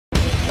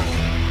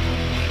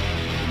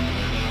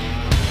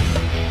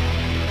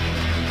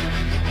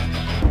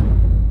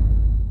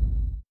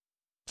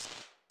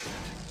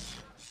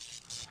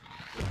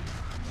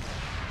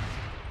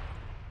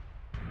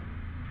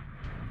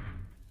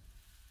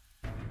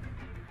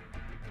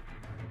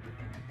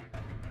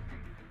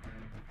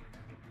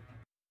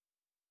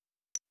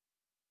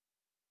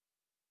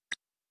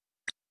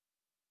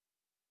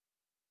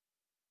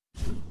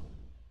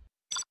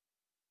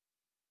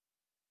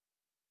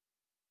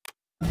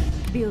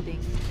Building.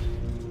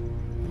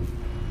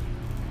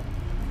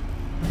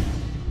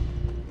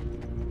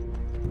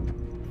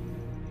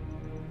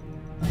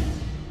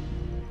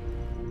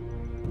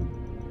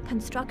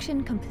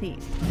 Construction complete.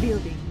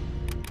 Building.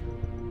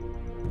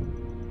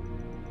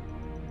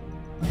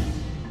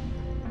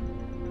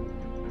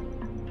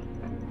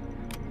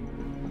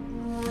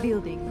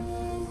 Building.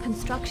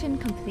 Construction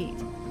complete.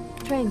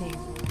 Training.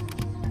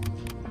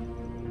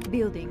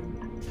 Building.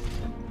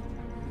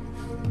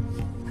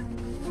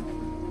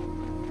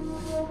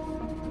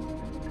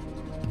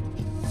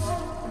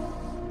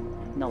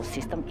 No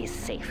system is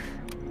safe.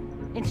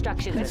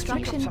 Instructions.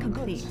 Construction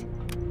complete.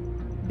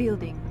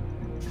 Building.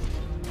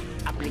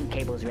 Uplink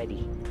cables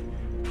ready.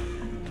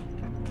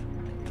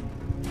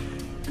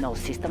 No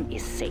system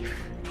is safe.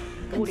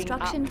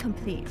 Construction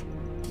complete.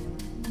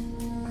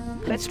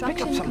 Let's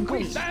pick up some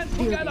complete. We stand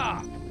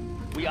together.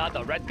 We are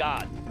the Red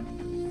Guard.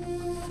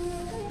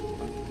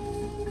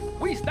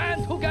 We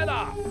stand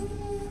together.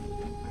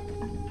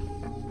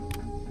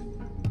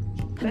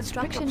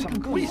 Construction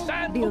complete. We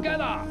stand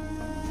together.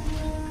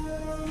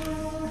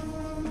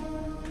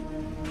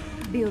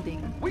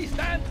 Building. We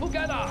stand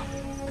together.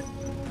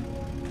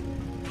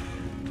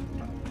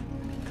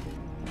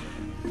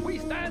 We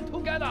stand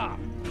together.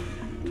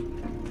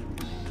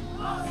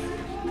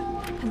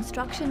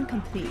 Construction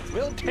complete.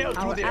 We'll tear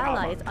through Our their ally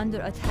armor. is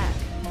under attack.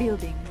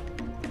 Building.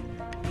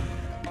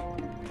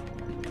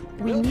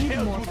 We We'll need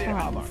tear more through their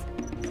armor. funds.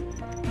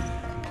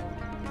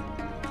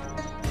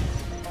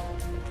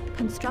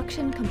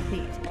 Construction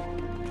complete.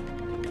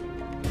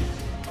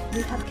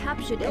 We have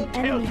captured We'll an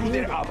tear enemy through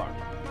their building. armor.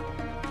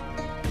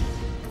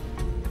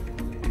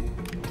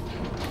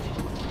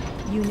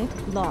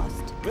 Unit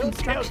lost. We'll tear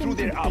Construction through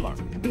their complete. armor.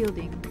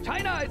 Building.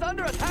 China is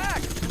under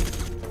attack.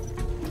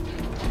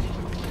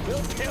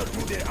 We'll tear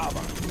through their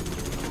armor.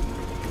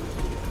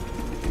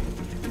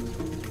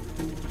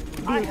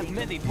 I have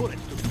many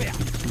bullets to spare.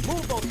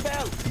 Move those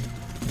bells.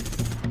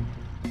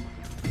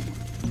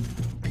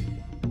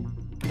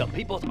 The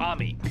People's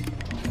Army.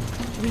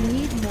 We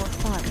need more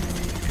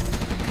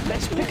funds.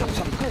 Let's pick up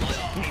some goods.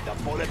 Need a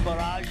bullet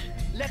barrage.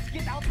 Let's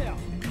get out there.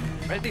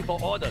 Ready for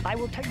orders. I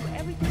will tell you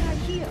everything I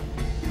hear.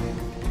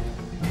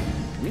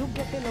 We'll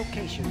get the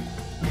location.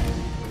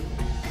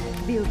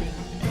 Building.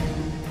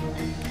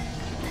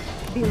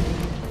 Building.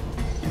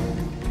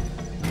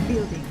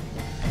 Building.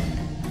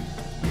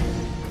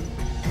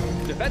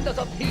 Defenders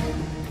of peace.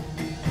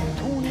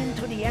 Tune in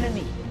to the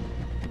enemy.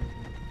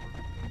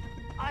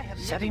 I have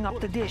Setting up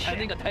the dish.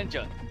 Paying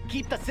attention.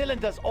 Keep the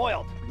cylinders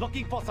oiled.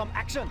 Looking for some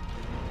action.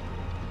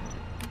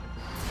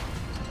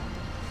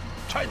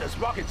 China's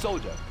rocket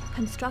soldier.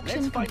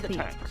 Construction Let's find the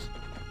complete. tanks.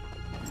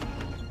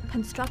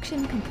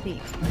 Construction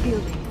complete.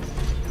 Building.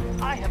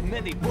 I have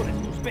many bullets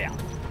to spare.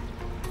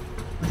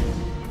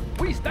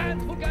 We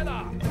stand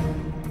together.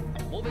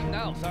 Moving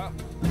now, sir.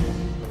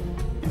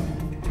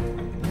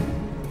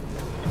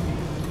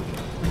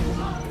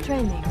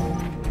 Training.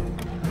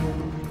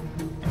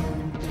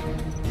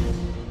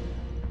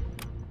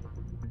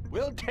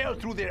 We'll tear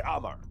through their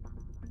armor.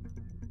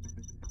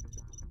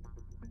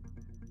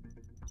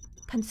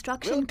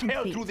 Construction We'll tear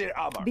complete. through their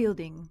armor.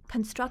 Building.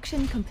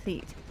 Construction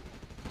complete.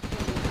 We'll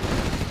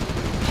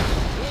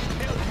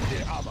tear through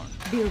their armor.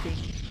 Building.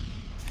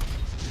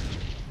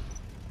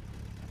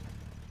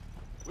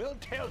 We'll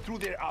tear through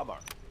their armor.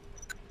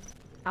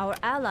 Our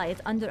ally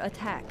is under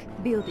attack.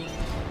 Building.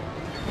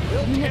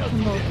 We'll Unit tear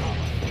through their promoted. armor.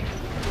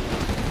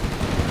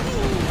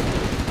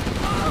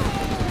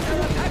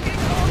 They're attacking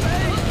our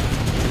base!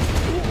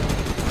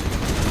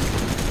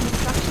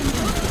 Construction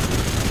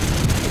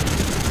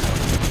complete.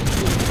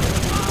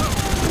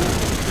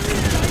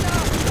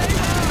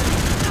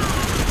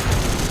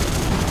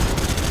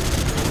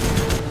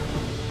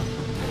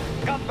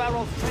 Gun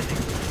barrels ready.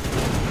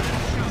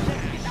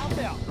 Let's get out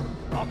there.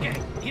 Okay,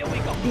 here we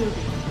go.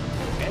 Building.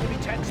 Enemy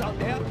tanks out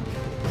there.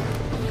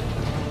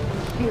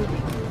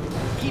 Building.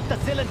 Keep the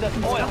cylinders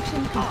oiled.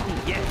 Construction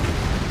complete. Yes.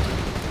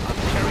 I'm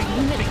carrying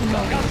Unit big gun.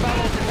 promoted. Gun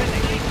barrels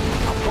ready.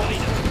 I'm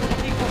going.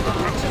 Looking for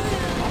protection.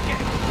 Okay,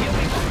 here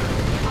we go.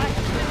 I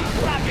have ready.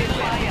 Rapid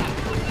fire.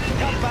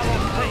 Gun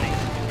barrels ready.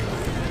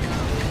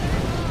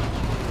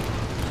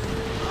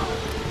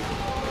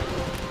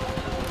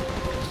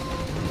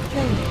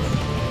 Training.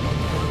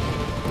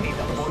 Need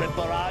a bullet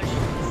barrage?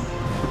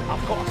 Of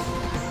course.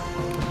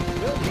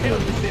 We'll tear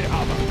through their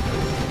armor.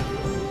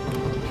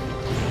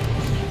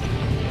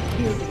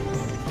 Building.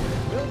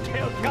 We'll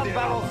tear through gun their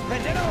barrels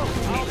ready. General,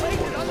 our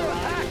base is under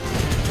attack.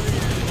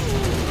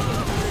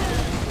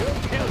 We'll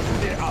tear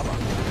through their armor.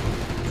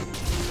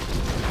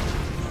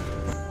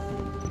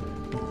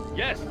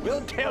 Yes.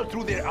 We'll tear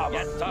through their armor.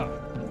 Yes, sir.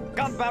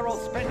 Gun barrel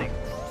spending.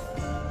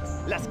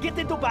 Let's get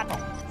into battle.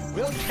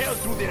 We'll tear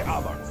through their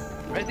armor.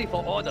 Ready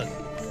for orders.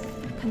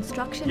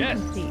 Construction Yes.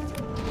 complete.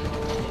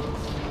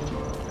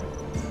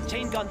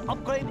 Chain gun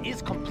upgrade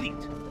is complete.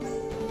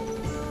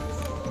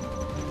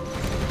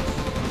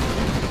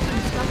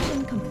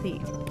 Construction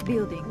complete.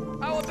 Building.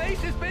 Our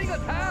base is being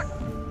attacked.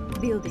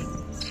 Building.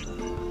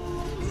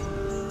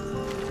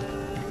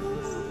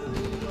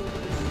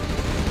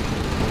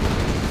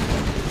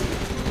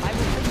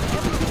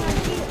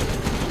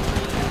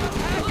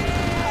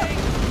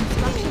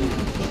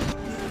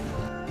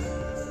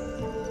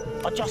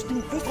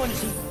 Adjusting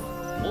frequency.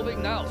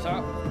 Moving now,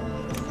 sir.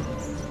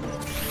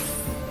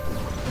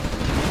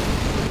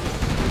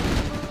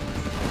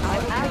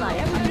 Our ally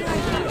is under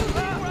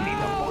attack. Need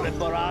a bullet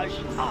barrage?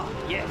 Ah,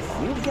 yes.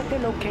 We'll get their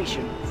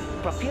location.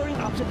 Preparing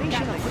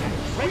observation of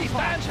them. We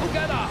stand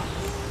together.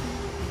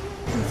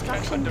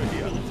 Construction Under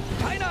here. complete.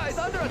 China is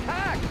under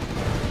attack.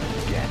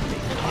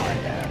 I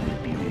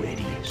am be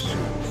ready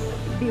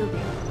soon.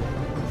 Building.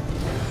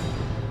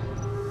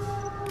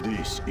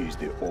 This is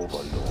the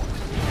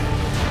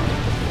Overlord.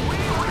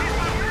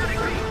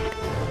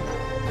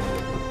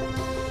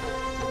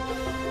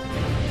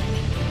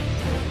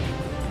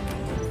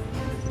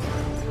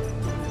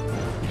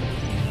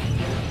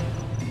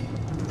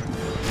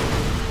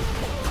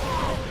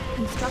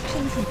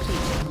 Construction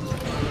complete.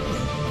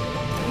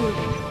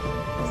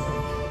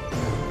 Building.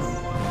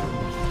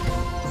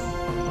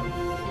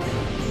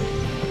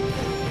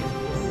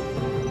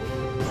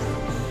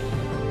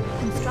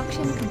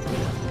 Construction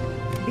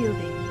complete.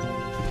 Building.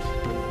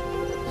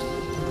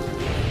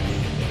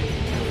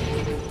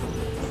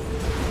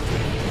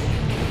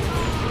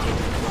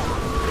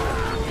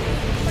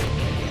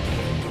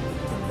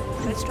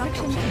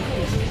 Construction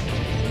complete.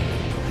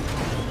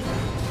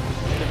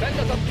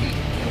 Defenders of peace.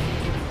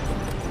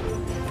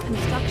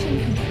 Construction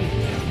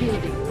complete.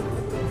 Building.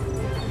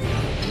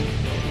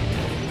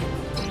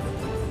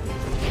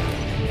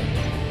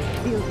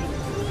 Building.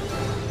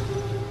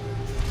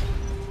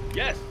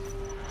 Yes.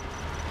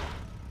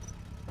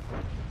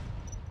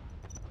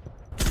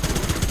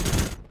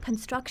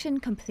 Construction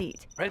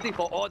complete. Ready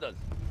for orders.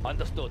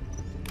 Understood.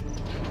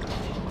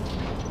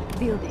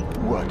 Building.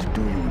 What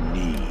do you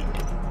need?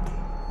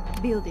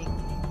 Building.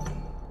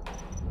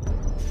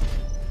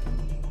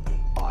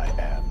 I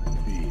am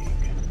big.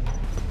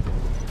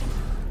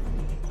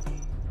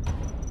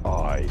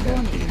 I am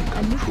Warning. in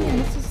A nuclear control.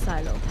 missile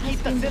silo has Keep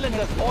the been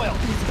cylinders detected. oiled.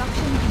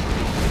 Construction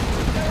complete.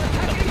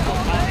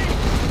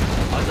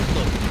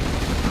 Understood.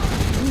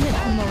 Unit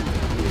promoted.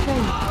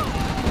 Training.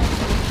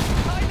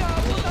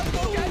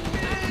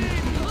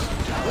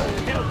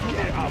 Kill through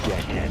their armor.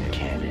 Get and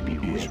can be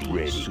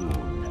ready soon.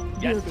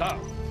 Yes, Building. sir.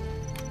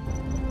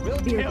 We'll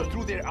tear Building.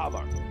 through their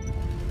armor.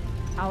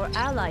 Our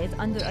ally is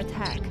under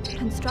attack.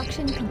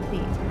 Construction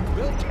complete.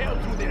 We'll tear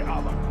through their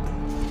armor.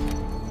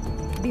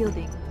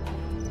 Building.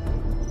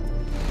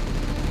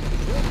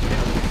 We'll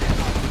tear through their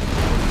armor.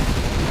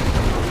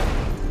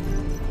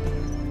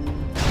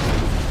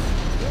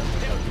 We'll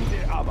tear through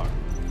their armor.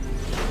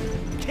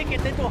 Kick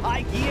it into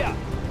high gear.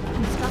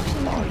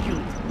 Construction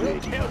complete. We'll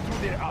tear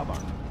through their armor.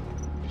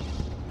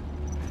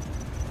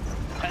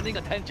 Paying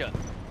attention.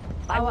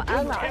 Our tear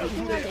ally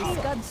through has their a armor.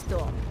 scud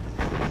storm.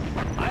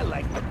 I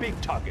like the big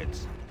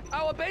targets.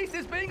 Our base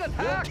is being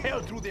attacked. We'll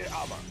tear through their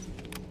armor.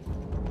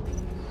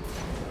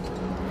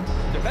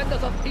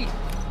 Defenders of peace.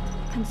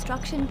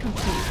 Construction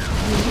complete.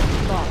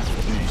 Unit lost.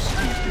 This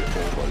is the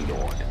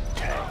Overlord.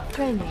 Tank.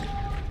 Training.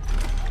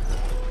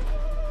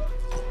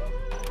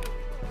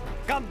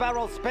 Gun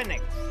barrel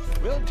spinning.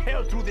 We'll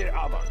tear through their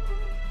armor.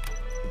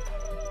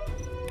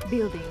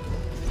 Building.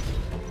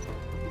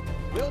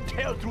 We'll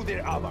tear through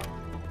their armor.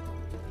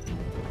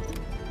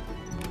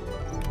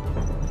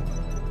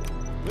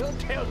 We'll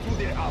tear through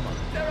their armor.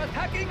 They're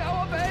attacking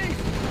our base.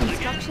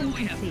 Construction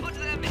complete.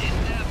 them in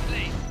their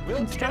place. We'll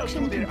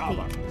Construction tear through their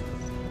armor. complete.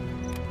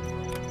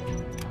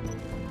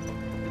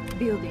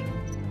 Building.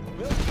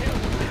 We'll tear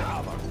through their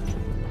armor.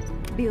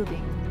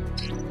 Building.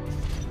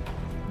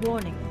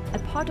 Warning. A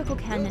particle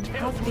cannon tear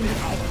has through been their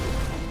detected.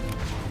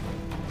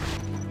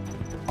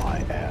 I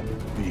am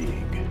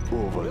big.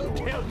 We'll Overlord.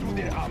 tear through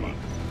their armor.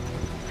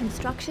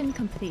 Construction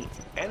complete.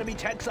 Enemy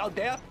tanks out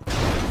there.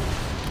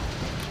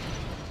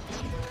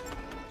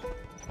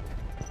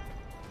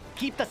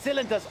 Keep the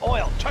cylinders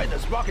oiled.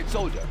 China's rocket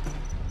soldier.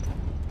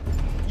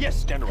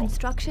 Yes, General.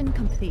 Construction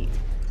complete.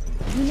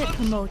 Unit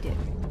promoted.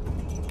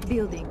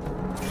 Building.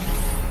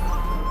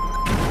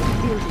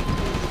 Building.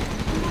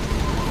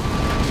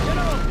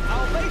 General,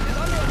 our base is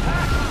under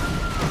attack.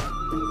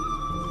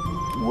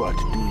 What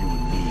do you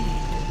need?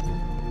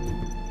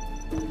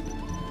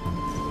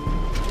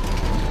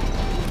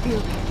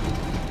 Building.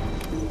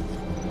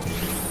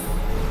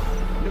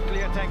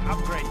 Nuclear tank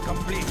upgrade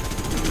complete.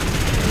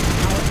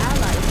 Our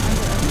ally is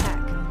under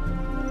attack.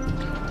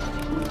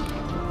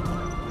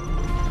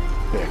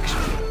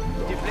 Excellent.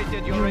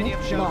 Depleted Unit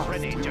uranium shells lost.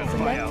 ready to Select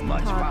fire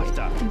much target.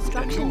 faster.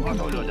 Construction The new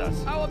complete.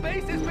 autoloaders. Our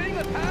base is being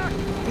attacked.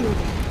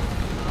 Building.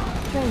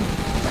 Training.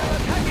 They're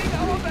attacking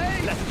our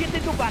base. Let's get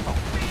into battle.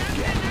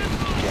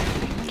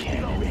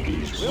 Can ready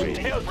We'll ready.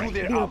 tear through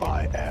their Building. armor.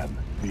 I am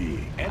big.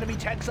 Enemy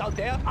tanks out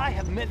there. I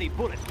have many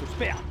bullets to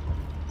spare.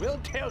 We'll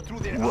tear through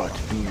their What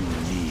armor. do you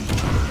need?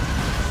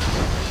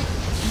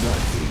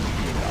 Nothing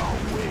in our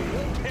way.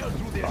 We'll tear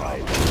through their I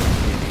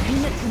armor.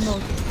 Unit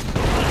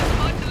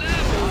promoted.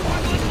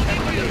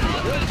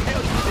 We'll tear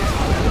through their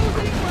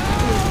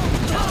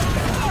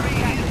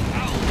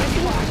armor.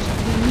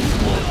 We need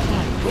more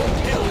time. We'll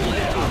tear through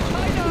their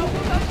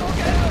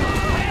armor.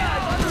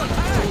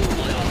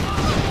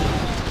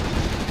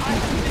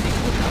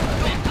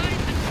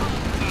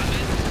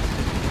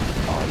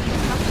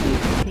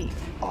 Construction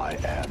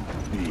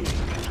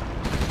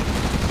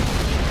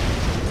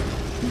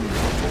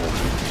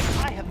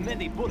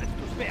bullets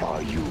to spare.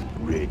 Are you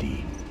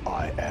ready?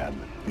 I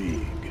am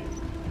big.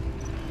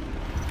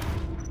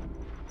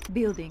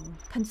 Building.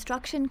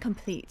 Construction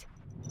complete.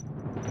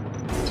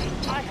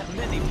 I have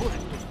many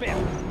bullets to spare.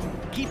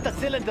 Keep the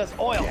cylinders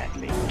oiled.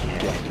 Gatling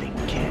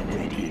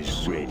cannon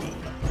is ready.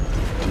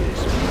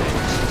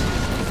 Dismissed.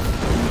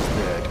 Is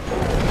that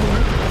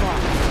Unit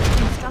lost.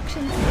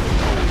 Construction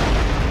complete.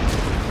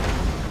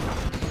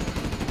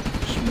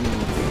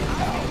 smooth it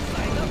out?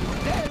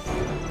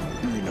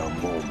 In a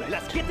moment.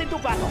 Let's get into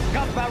battle.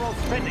 Gun barrel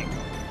spinning.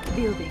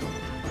 Building.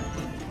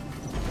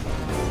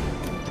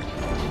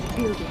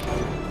 Building.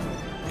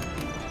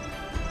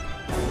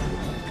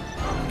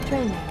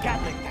 Training.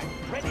 Gatling tank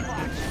ready for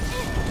action.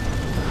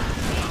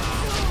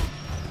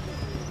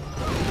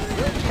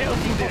 We'll tear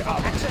through their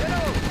armor. Our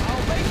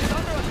base is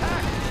under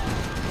attack.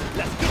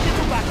 Let's get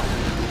into battle.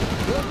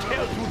 We'll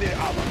tear through their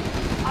armor.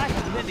 I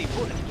have many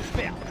bullets to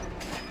spare.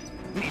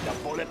 Need a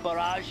bullet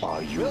barrage?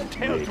 Are you We'll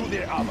tear ready? through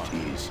their armor.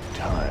 It is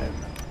time.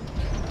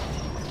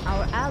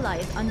 Our ally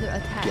is under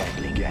attack.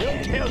 Gatling tear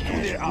cannon through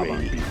is their armor.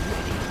 ready.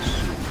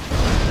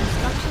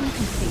 Construction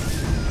complete.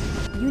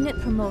 Unit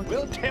promoted.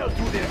 We'll tear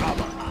through their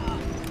armor.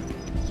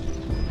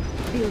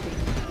 Building.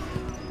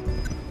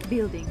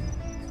 Building.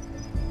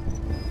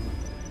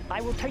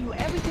 I will tell you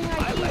everything I I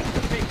hear. like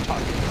the big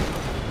target.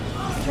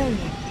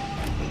 Training.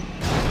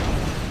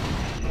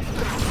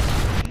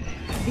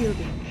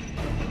 Building.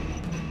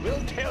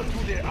 We'll tear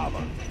through their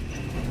armor.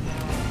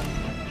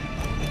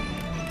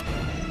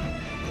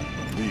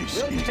 This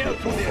We'll is tear the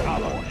through their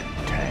armor. Overlord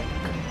tank.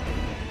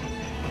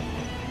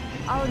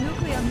 Our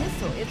nuclear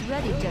missile is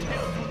ready, Tear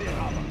General. through their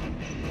armor.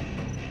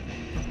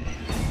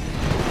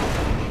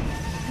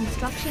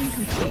 Construction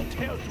complete.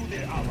 Tear through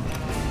their armor.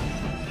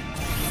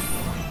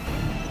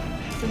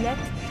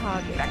 Select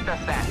target. Vector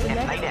set.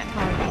 Select Light in.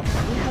 target.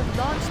 We have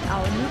launched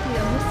our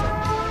nuclear missile.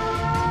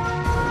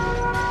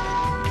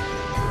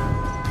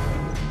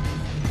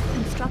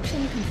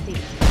 Construction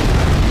complete.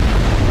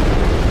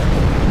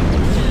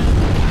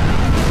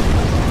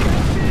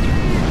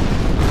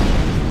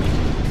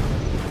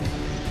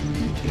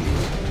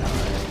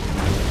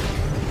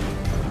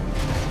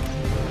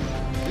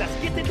 Let's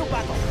get into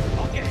battle.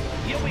 Okay,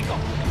 here we go.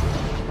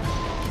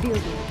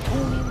 Building.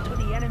 Tune into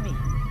the enemy.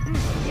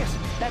 Yes,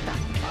 better.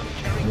 I'm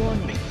carrying the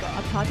Warning. big A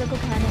gun. particle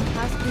cannon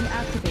has been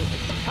activated.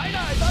 China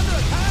is under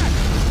attack.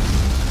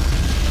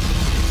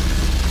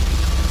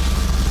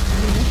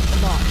 Unit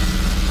lost.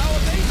 Our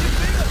base is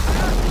being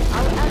attacked.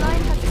 Our ally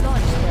has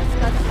launched their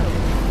Scud probe.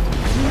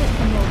 Unit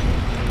promoted.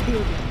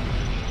 Building.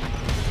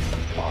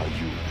 Are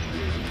you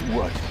ready?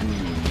 What do you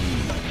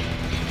need?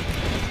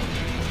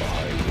 I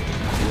will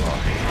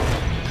crush.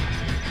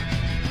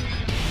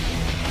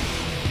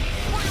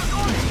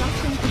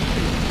 Construction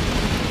complete.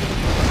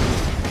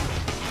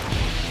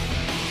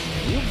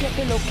 We'll get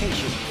the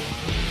location.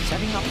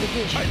 Setting up the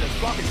dish. China's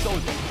rocket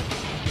soldier.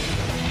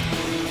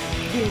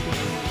 Building.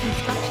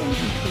 Construction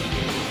complete.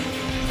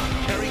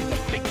 Carrying the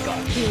big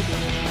gun.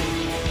 Building.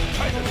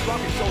 China's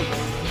rocket soldier.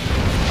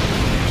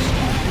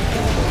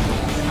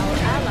 Our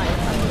ally is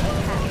under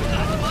attack.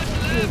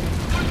 Building.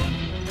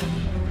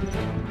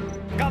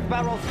 Gun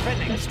barrel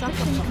spinning.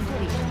 Construction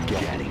complete.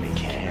 Gatling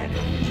cannon.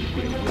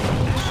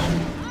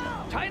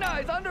 China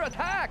is under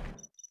attack.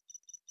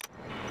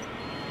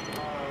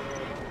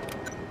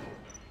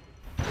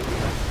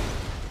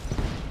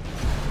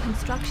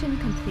 Construction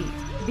complete.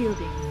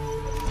 Building.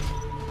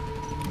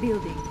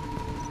 Building.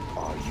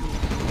 Are you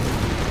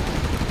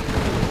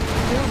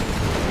Building.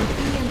 An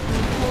EMP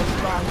pulse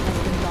bomb has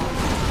been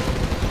launched.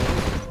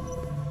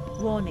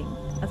 Warning.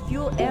 A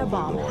fuel air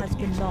bomb Overlord has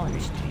been is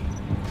launched. ready.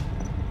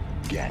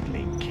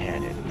 Gatling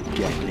cannon.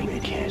 Gatling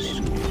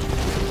cannon.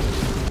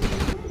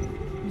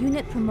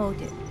 Unit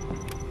promoted.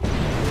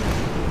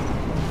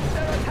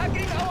 They're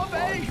attacking our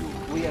base.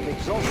 We have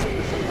exhausted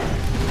the supply.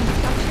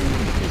 Construction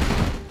complete.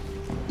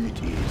 It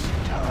is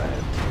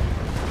time.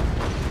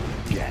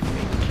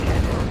 Gatling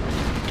cannon.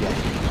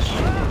 Gatling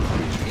cannon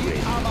is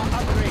ready. Armor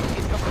upgrade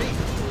is complete.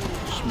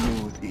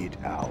 Smooth it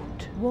out.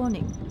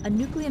 Warning. A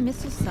nuclear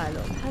missile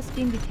silo has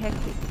been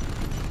detected.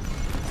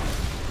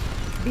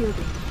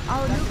 Building.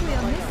 Our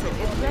nuclear missile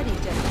is ready,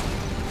 General.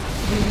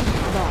 Unit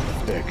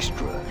lost.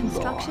 Extra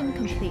Construction large.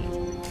 complete.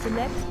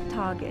 Select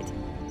target.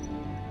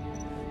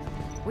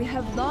 We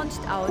have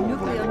launched our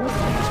nuclear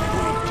missile.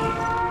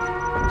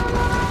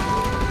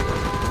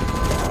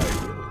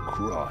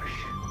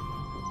 Crush.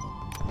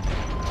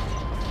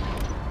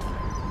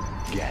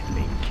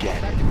 Gatling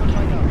cannon. Unit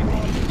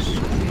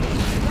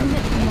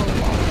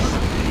promoted.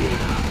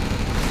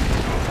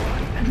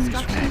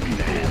 Construction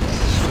complete.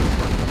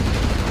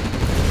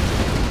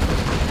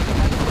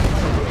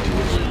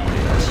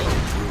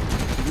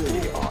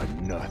 They are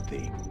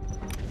nothing.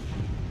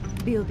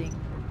 Building.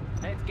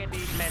 Let's get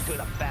these men to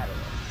the battle.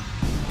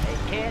 They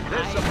can't This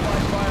hide. supply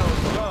file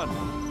is done.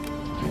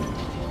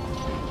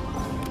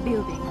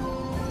 Building.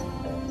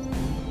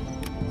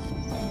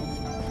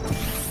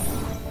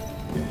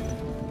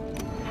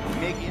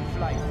 MiG in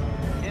flight.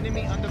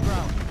 Enemy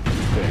underground.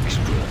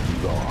 Extra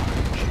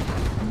large.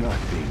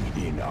 Nothing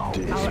in our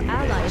Our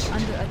ally is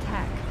under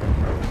attack.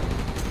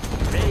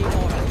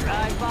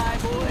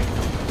 Unit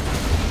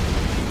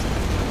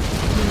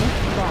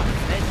lost.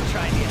 Let's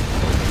try this.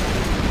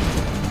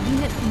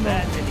 Unit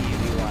That's promoted. an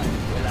easy one.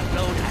 We'll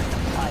upload at the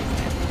price.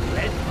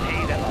 Let's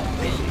pay them off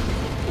fishing.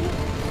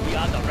 We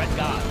are the Red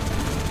Guard.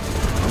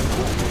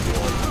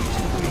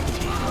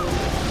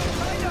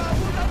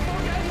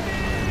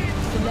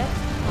 Select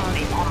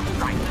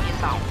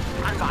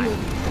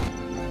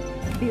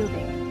target.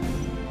 Building.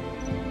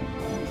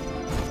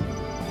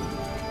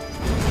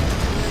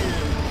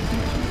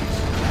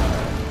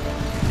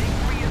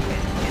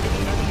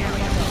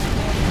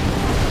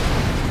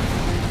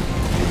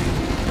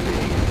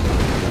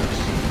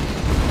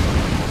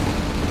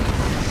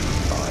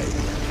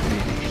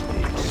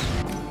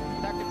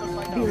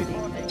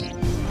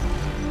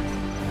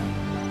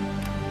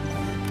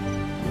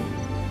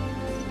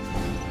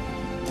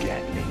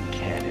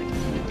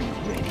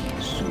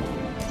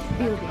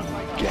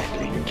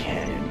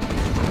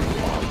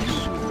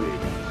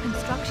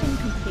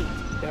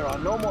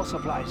 No more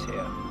supplies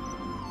here.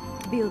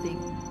 Building.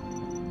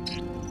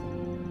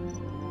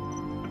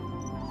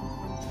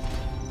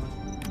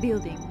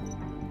 Building.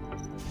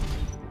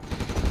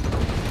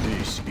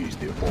 This is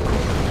the overlord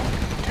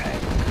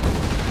tank.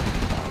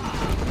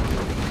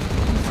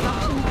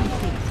 Construction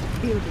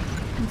complete. Building.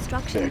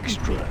 Construction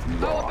Extra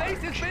complete. Our large.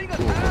 base is being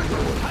attacked!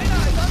 China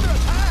is under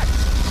attack!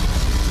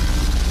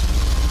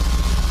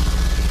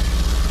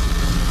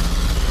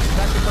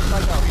 Tactical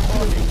fighter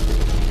reporting.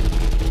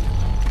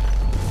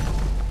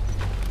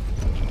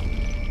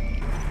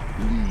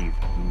 Leave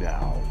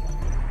now.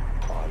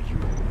 Are you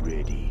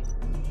ready?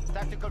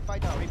 Tactical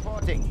fighter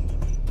reporting.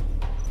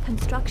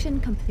 Construction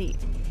complete.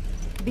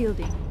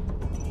 Building.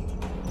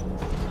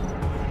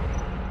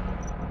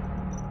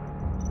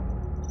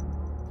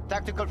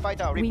 Tactical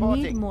fighter We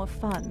reporting. need more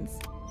funds.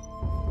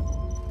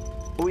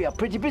 We are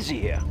pretty busy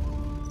here.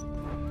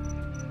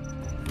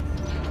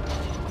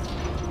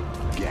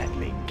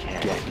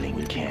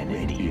 Gatling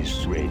cannon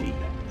is ready.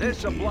 This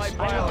supply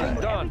pile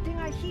is done. Everything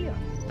I hear.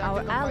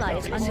 Our Tactical ally fighter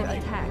is under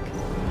reporting. attack.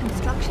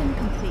 Construction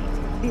complete.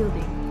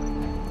 Building.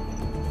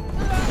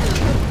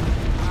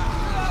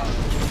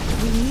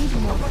 We need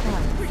more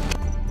funds.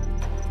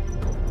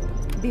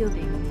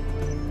 Building.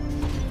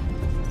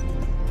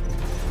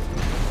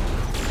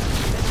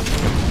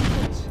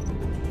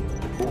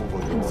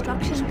 Overlord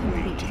Construction is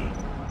complete. waiting.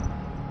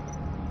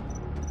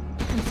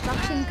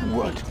 Construction complete.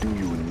 What do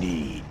you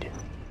need?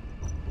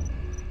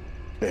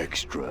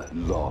 Extra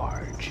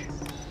large.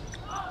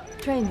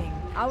 Training.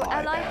 Our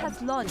ally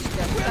has launched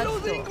their We're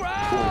losing Fedstore.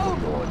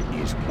 ground! Overlord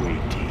is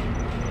waiting.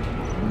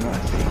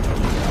 Nothing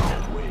is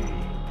our way.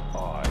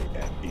 I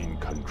am in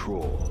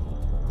control.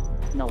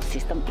 No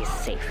system is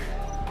safe.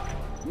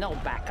 No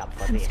backup for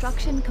this.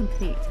 Construction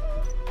complete.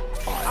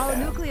 Our am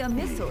nuclear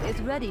missile is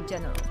ready,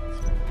 General.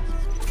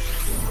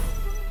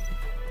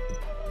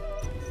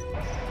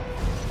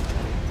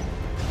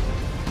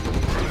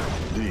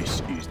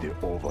 This is the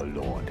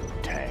Overlord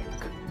tank.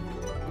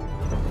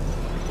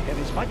 There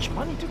is much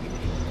money to be made.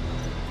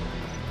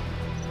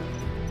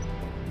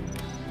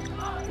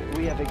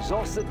 We have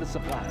exhausted the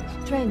supplies.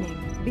 Training.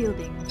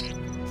 Building.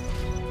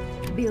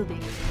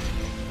 Building.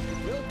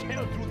 We'll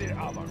tear through their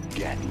armor.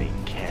 Gatling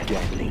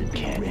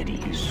cannon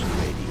is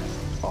ready.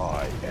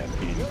 I am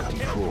in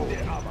control.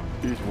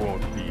 It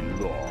won't be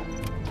long.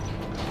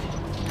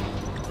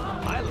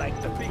 I like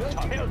the big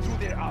target. Tear through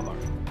their armor.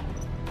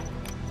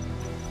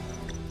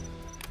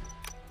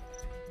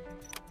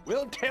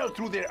 We'll tear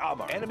through their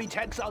armor. Enemy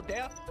tanks out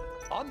there?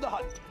 On the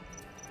hunt.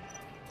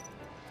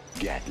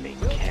 Gatling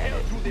We'll tear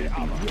cannon. through their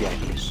armor.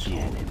 Gatling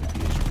cannon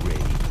is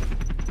ready.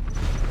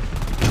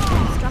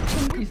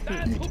 Construction complete.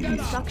 It is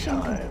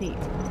Construction time. complete.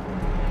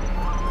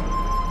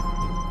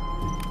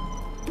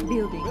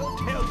 Building. We'll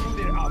tear through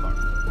their armor.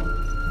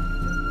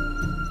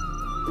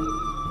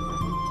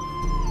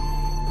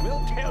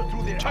 We'll tear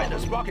through their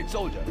China's rocket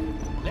soldier.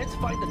 Let's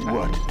fight the tanks.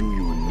 What do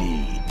you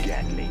need?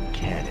 Gatling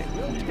cannon.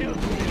 We'll tear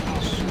through their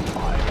armor.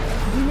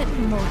 Unit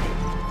promoted.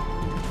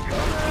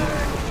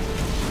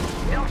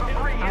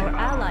 Our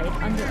ally is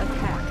under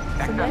attack.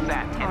 Select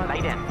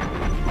target.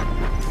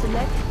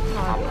 Select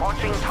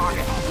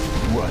target.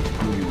 What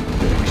do you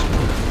next?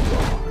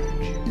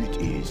 Large. It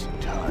is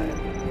time.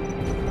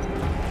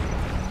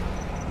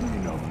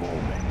 In a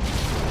moment.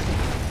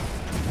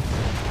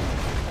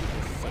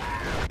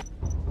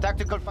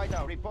 Tactical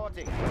fighter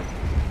reporting.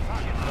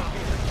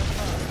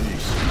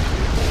 This is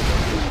the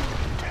Overlord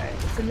tank.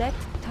 Select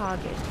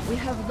target. We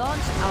have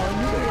launched our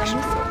nuclear Extra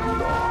missile.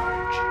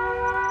 large.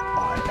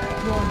 I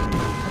am Warning.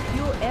 A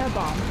fuel air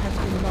bomb has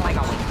been launched.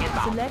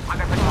 Select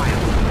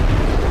target.